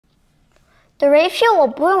The ratio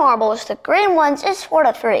of blue marbles to green ones is 4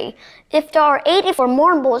 to 3. If there are 84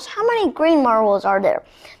 marbles, how many green marbles are there?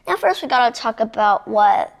 Now first we gotta talk about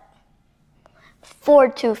what 4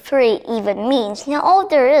 to 3 even means. Now all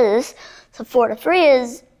there is, so 4 to 3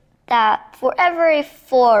 is that for every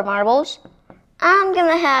 4 marbles, I'm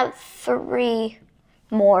gonna have 3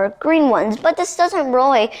 more green ones. But this doesn't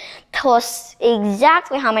really tell us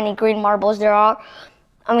exactly how many green marbles there are.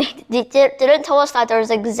 I mean, they didn't tell us that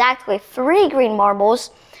there's exactly 3 green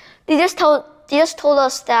marbles. They just told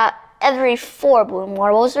us that every 4 blue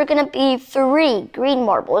marbles are gonna be 3 green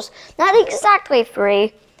marbles. Not exactly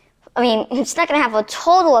 3. I mean, it's not gonna have a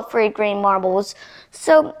total of 3 green marbles.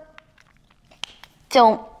 So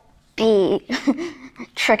don't be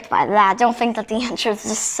tricked by that. Don't think that the answer is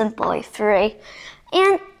just simply 3.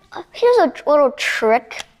 And here's a little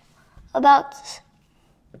trick about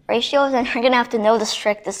ratios, and you're gonna have to know this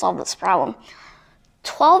trick to solve this problem.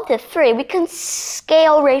 12 to 3, we can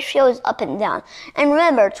scale ratios up and down. And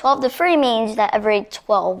remember, 12 to 3 means that every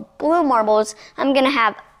 12 blue marbles, I'm gonna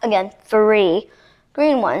have, again, 3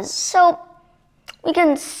 green ones. So we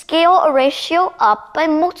can scale a ratio up by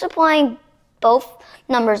multiplying both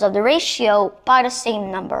numbers of the ratio by the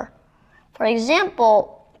same number. For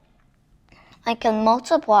example, I can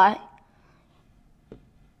multiply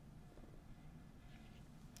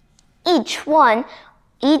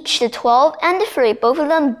each the 12 and the 3, both of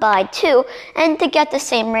them by 2, and to get the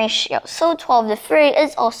same ratio. So 12 to 3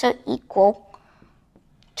 is also equal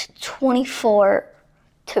to 24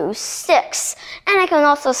 to 6. And I can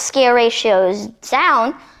also scale ratios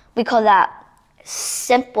down. We call that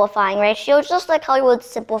simplifying ratios, just like how you would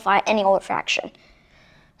simplify any other fraction.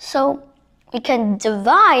 So we can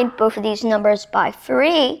divide both of these numbers by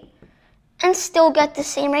 3 and still get the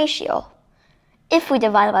same ratio. If we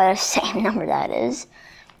divide by the same number, that is.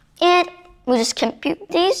 And we just compute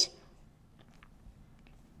these.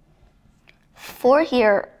 4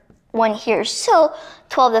 here, 1 here. So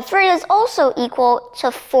 12 to 3 is also equal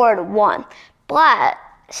to 4 to 1. But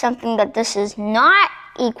something that this is not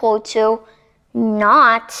equal to,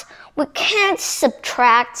 we can't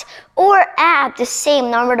subtract or add the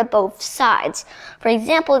same number to both sides. For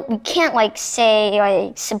example, we can't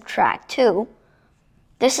say subtract 2.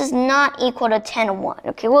 This is not equal to 10 to 1.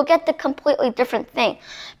 Okay, we'll get the completely different thing.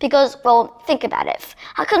 Because, well, think about it.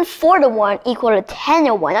 How can 4 to 1 equal to 10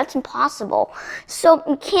 to 1? That's impossible. So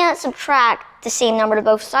we can't subtract the same number to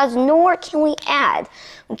both sides, nor can we add.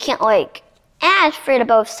 We can't add 3 to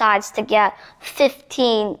both sides to get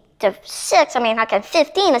 15 to 6. I mean, how can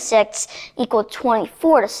 15 to 6 equal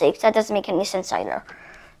 24 to 6? That doesn't make any sense either.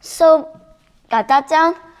 So, got that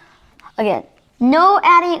down? Again, no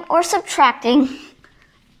adding or subtracting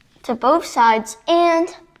to both sides,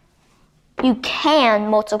 and you can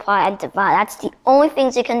multiply and divide. That's the only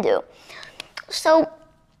things you can do. So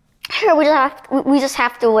here we just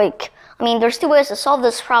have to I mean, there's 2 ways to solve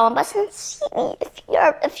this problem, but since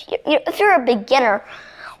if you're a beginner,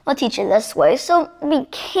 I'll teach you this way. So we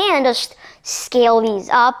can just scale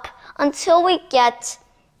these up until we get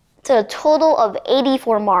to a total of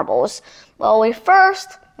 84 marbles. Well, we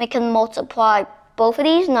can multiply both of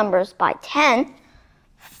these numbers by 10.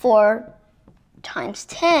 4 times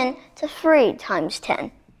 10 to 3 times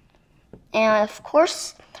 10. And of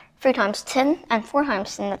course, 3 times 10 and 4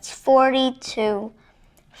 times 10, that's 40 to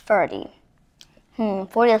 30.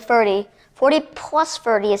 40 to 30. 40 plus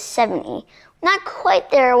 30 is 70. Not quite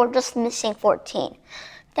there, we're just missing 14.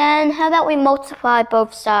 Then how about we multiply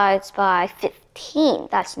both sides by 15?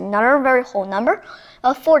 That's another very whole number.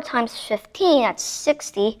 4 times 15, that's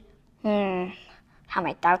 60. Have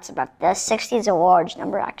my doubts about this. 60 is a large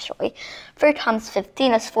number, actually. 3 times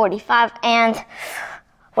 15 is 45, and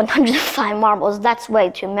 105 marbles, that's way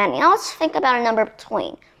too many. Now let's think about a number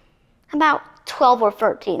between. About 12 or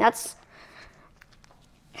 13. That's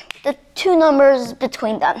the 2 numbers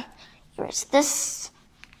between them. Here's this.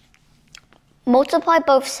 Multiply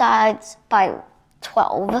both sides by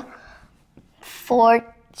 12.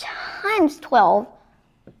 4 times 12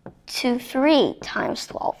 to 3 times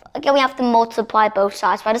 12. Again, we have to multiply both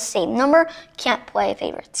sides by the same number. Can't play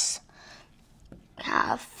favorites. We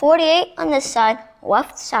have 48 on this side,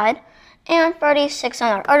 left side, and 36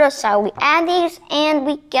 on our other side. We add these and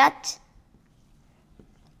we get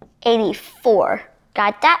 84.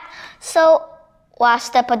 Got that? So, last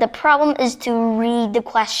step of the problem is to read the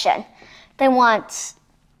question. They want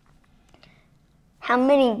how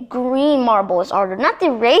many green marbles are there? Not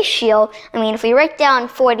the ratio. I mean, if we write down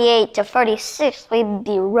 48 to 36, we'd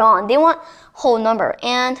be wrong. They want whole number.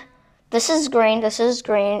 And this is green,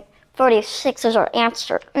 36 is our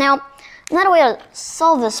answer. Now, another way to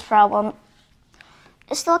solve this problem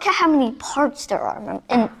Let's look at how many parts there are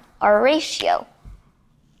in our ratio.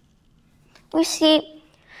 We see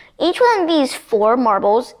each one of these 4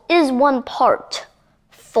 marbles is 1 part.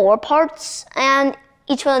 4 parts, and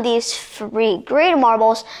each one of these 3 green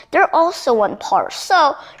marbles, they're also 1 part.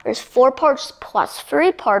 So there's 4 parts plus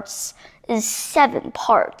 3 parts is 7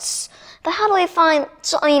 parts. But how do we find,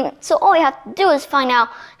 so all we have to do is find out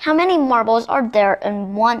how many marbles are there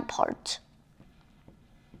in 1 part.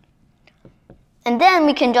 And then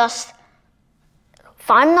we can just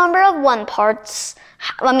find the number of 1 parts,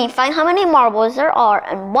 find how many marbles there are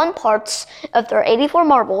in 1 parts if there are 84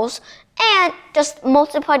 marbles, and just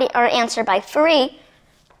multiply our answer by 3,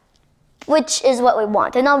 which is what we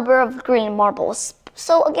want, the number of green marbles.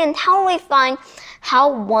 So again, how do we find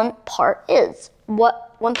how 1 part is?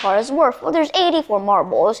 What 1 part is worth? Well, there's 84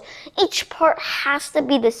 marbles. Each part has to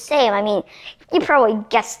be the same. You probably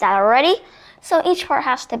guessed that already. So each part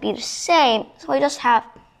has to be the same. So we just have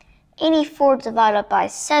 84 divided by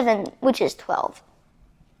 7, which is 12.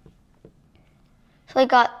 So we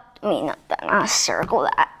got, not circle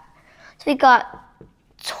that. So we got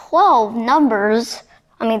 12 marbles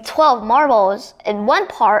in 1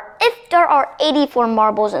 part if there are 84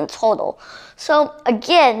 marbles in total. So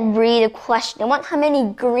again, read the question. I want how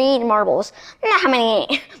many green marbles, not how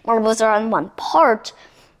many marbles are in 1 part.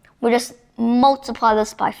 We just multiply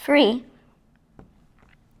this by 3.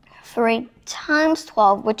 3 times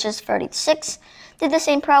 12, which is 36. Did the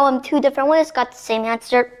same problem 2 different ways, got the same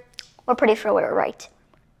answer. We're pretty sure we were right.